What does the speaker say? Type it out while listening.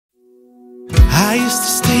I used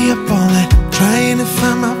to stay up all night trying to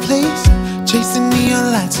find my place, chasing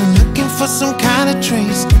neon lights and looking for some kind of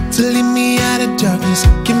trace to lead me out of darkness.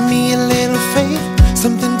 Give me a little faith,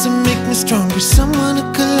 something to make me stronger, someone who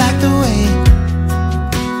could light the way.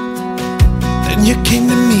 Then you came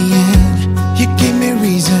to me and you gave me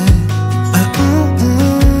reason.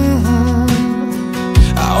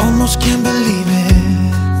 I almost can't believe it.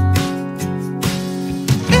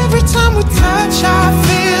 Every time we touch, I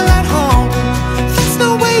feel at home. There's no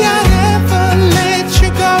way I'd ever let you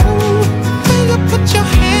go. When you put your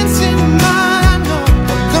hands in mine, I know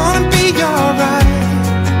we're gonna be alright.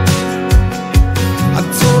 I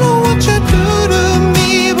don't know what you do to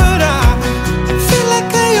me, but I feel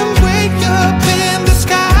like I am way up in the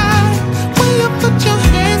sky. When you put your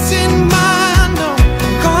hands in mine, I know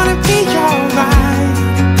we're gonna be alright.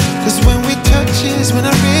 Cause when we touch is when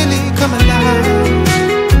I really come alive.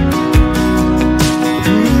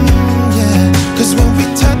 Cause when we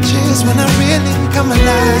touch is when I really come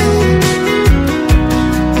alive.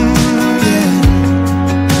 Yeah.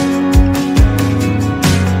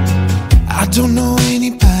 I don't know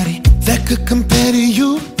anybody that could compare to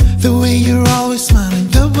you. The way you're always smiling,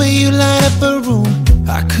 the way you light up a room.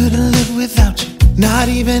 I couldn't live without you, not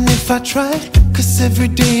even if I tried. Cause every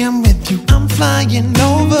day I'm with you, I'm flying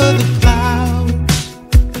over the clouds.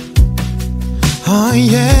 Oh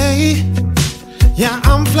yeah, yeah,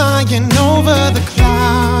 I'm flying over the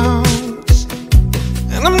clouds,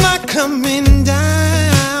 and I'm not coming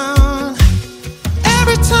down.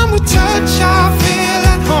 Every time we touch, I feel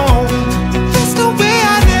at home. There's no way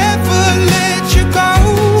I'd ever let you go.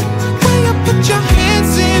 When you put your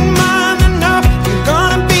hands in mine, I know you're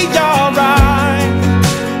gonna be alright.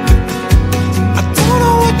 I don't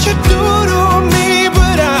know what you do to me,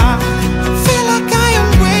 but I feel like I am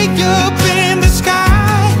way up in the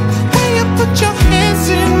sky. When you put your hands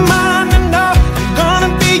in mine, I know you're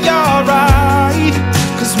gonna be alright.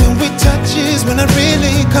 Cause when we touch is when I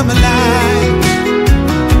really come alive.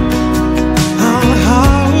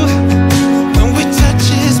 Oh, when we touch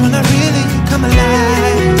is when I really come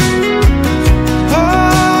alive.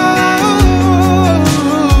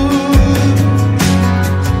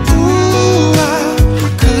 I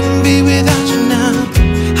couldn't be without you now.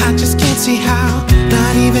 I just can't see how,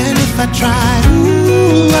 not even if I tried.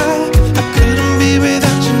 I couldn't be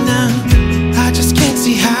without you now. I just can't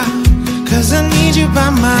see how, cause I need you by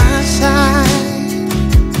my side.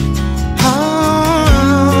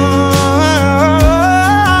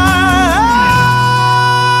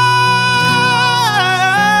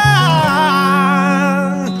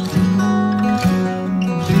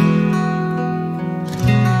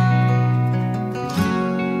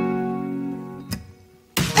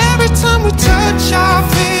 Every time we touch, I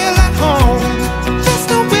feel at home. There's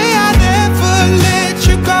no way I'd ever let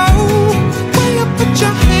you go. When you put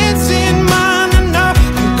your hands in mine, I know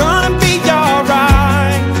you're gonna be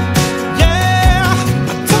alright. Yeah,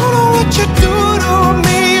 I don't know what you do to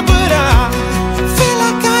me, but I feel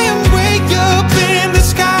like I am way up in the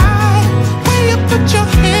sky. When you put your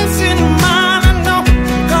hands in mine, I know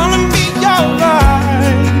you're gonna be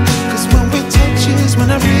alright. Cause when we touch is when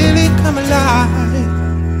I really come alive.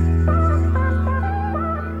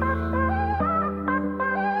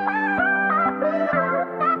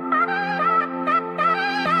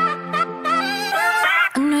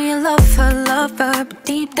 Love her, but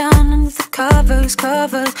deep down under the covers,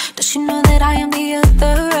 does she know that I am the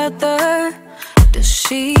other? Does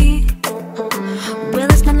she? Well,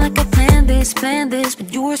 it's not like I planned this,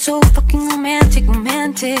 but you were so fucking romantic.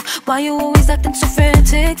 Why you always acting so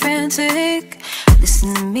frantic?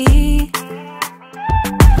 Listen to me.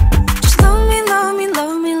 Just love me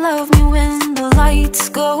when the lights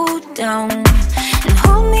go down, and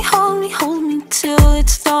hold me till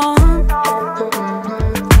it's dawn.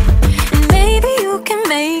 Can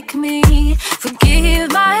make me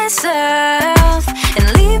forgive myself and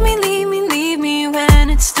leave me when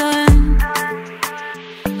it's done.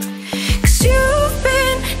 Cause you've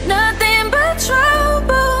been nothing but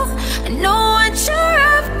trouble. I know what you're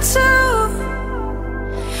up to,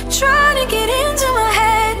 trying to get into my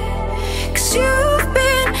head. Cause you've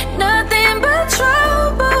been nothing but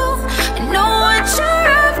trouble. I know what you're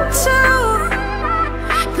up to,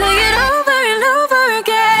 play it over and over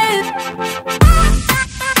again.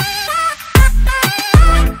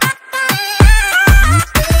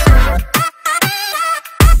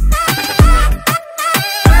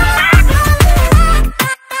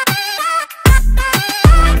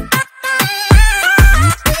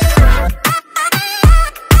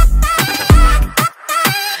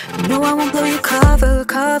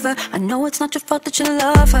 I know it's not your fault that you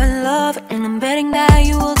love her, and I'm betting that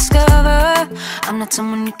you will discover with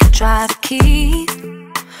someone you could try to keep.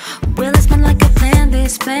 Well, it's been like I planned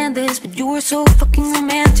this, but you were so fucking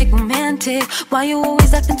romantic. Why you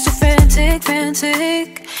always acting so frantic?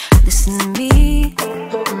 Listen to me.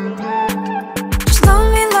 Just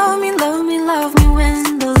love me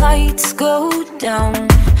when the lights go down.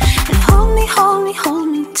 And hold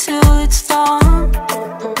me till it's dawn.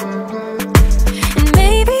 And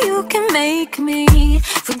maybe you can make me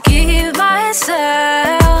forgive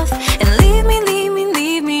myself. And leave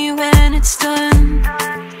me when it's done.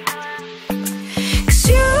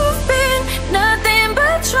 You've been nothing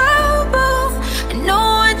but trouble. I know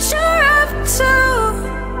what you're up to.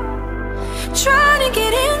 Trying to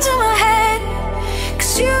get into my head.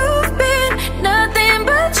 'Cause you've been nothing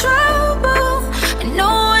but trouble. I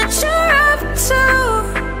know what you're up to.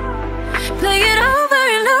 Play it over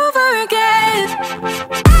and over again.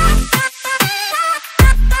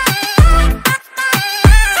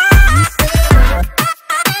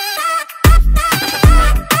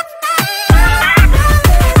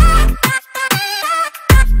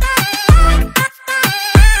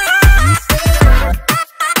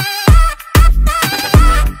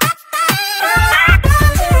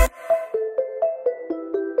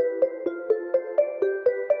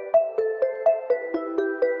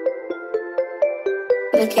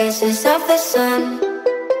 The kisses of the sun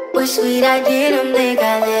were sweet, I didn't think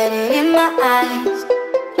I let it in my eyes.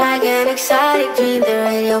 Like an exotic dream, the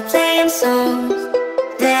radio playing songs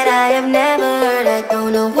that I have never heard. I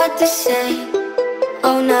don't know what to say.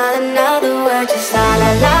 Oh, not another word, just la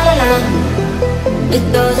la la la la. It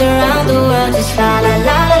goes around the world, just la la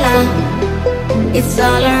la la la. It's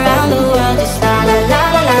all around the world, just la la la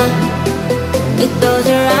la la. It goes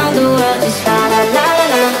around the world, just la la la la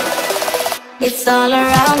la. It's all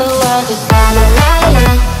around the world, just la la la la la.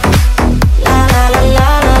 La la la la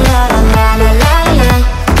la la la la la la.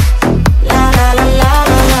 La la la la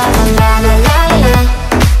la la la la la la.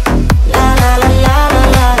 La la la la la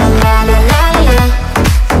la la la la la.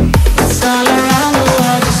 It's all around the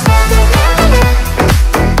world, just la la la la.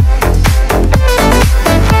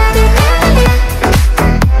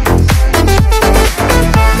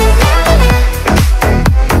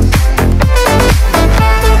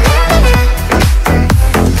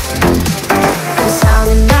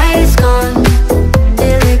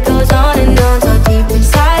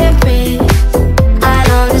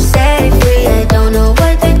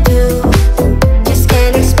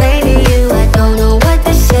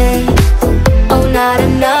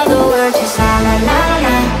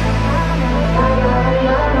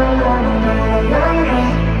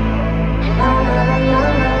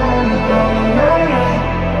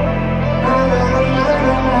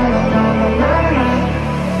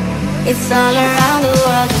 It's all around the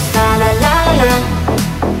world, just la la la la la.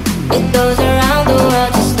 It goes around the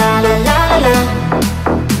world, just la la la la la.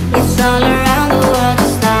 It's all around the world,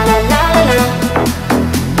 just la la la la la.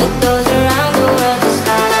 It goes around the world, just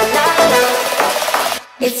la la la la la.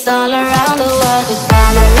 It's all around the world, just la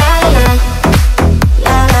la la la la.